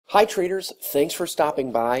Hi traders, thanks for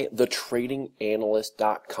stopping by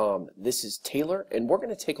thetradinganalyst.com. This is Taylor and we're going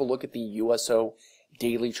to take a look at the USO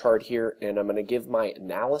daily chart here, and I'm going to give my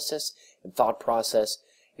analysis and thought process.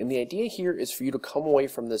 And the idea here is for you to come away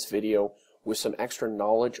from this video with some extra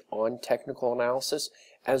knowledge on technical analysis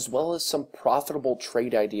as well as some profitable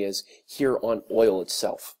trade ideas here on oil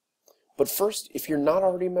itself. But first, if you're not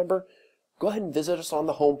already a member, go ahead and visit us on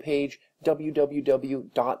the homepage,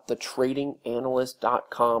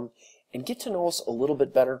 www.thetradinganalyst.com, and get to know us a little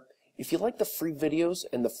bit better. If you like the free videos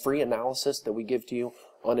and the free analysis that we give to you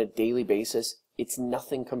on a daily basis, it's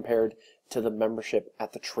nothing compared to the membership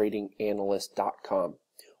at thetradinganalyst.com.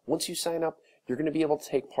 Once you sign up, you're going to be able to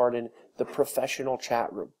take part in the professional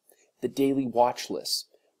chat room, the daily watch lists,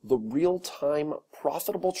 the real-time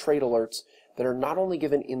profitable trade alerts that are not only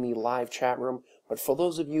given in the live chat room, but for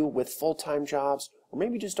those of you with full-time jobs, or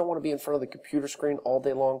maybe just don't want to be in front of the computer screen all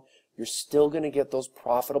day long, you're still going to get those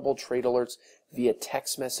profitable trade alerts via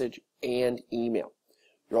text message and email.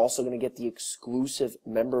 You're also going to get the exclusive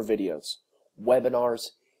member videos, webinars,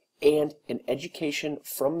 and an education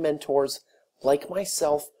from mentors like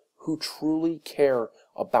myself who truly care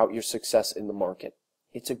about your success in the market.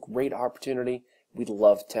 It's a great opportunity. We'd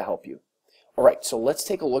love to help you. All right, so let's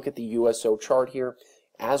take a look at the USO chart here.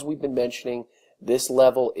 As we've been mentioning, this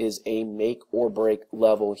level is a make or break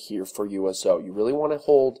level here for USO. You really want to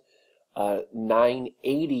hold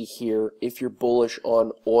 980 here if you're bullish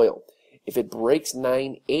on oil. If it breaks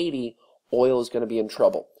 980, oil is going to be in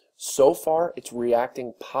trouble. So far, it's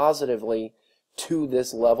reacting positively to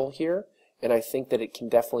this level here, and I think that it can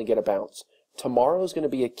definitely get a bounce. Tomorrow is going to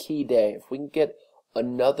be a key day. If we can get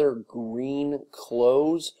another green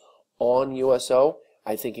close on USO,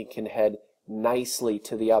 I think it can head nicely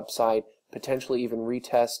to the upside, potentially even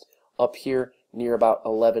retest up here near about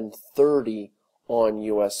 1130 on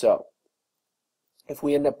USO. If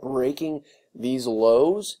we end up breaking these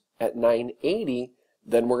lows at 980,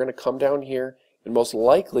 then we're going to come down here and most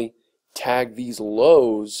likely tag these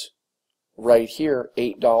lows right here,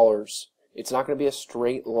 $8. It's not going to be a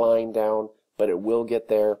straight line down, but it will get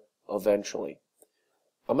there eventually.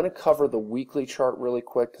 I'm going to cover the weekly chart really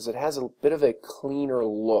quick because it has a bit of a cleaner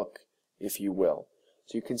look, if you will.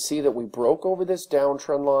 So you can see that we broke over this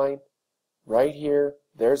downtrend line right here.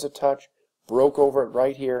 There's a touch. Broke over it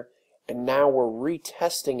right here. And now we're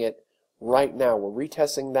retesting it right now. We're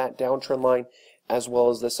retesting that downtrend line as well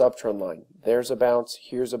as this uptrend line. There's a bounce.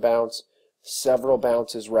 Here's a bounce. Several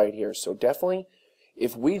bounces right here. So definitely,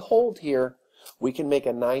 if we hold here, we can make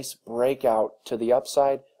a nice breakout to the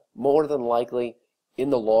upside, more than likely in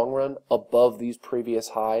the long run above these previous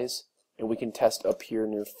highs, and we can test up here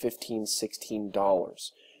near $15,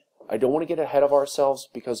 $16. I don't want to get ahead of ourselves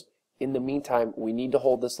because in the meantime we need to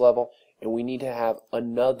hold this level and we need to have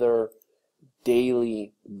another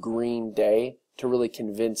daily green day to really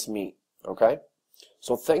convince me. Okay,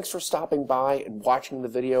 so thanks for stopping by and watching the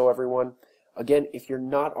video, everyone. Again, if you're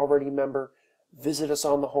not already a member, visit us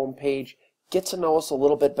on the home page, get to know us a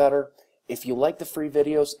little bit better. If you like the free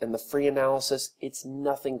videos and the free analysis, it's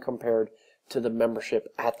nothing compared to the membership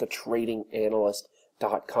at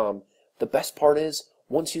thetradinganalyst.com. The best part is,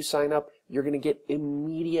 once you sign up, you're going to get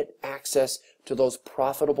immediate access to those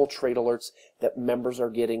profitable trade alerts that members are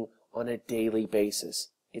getting on a daily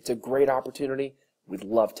basis. It's a great opportunity. We'd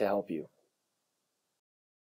love to help you.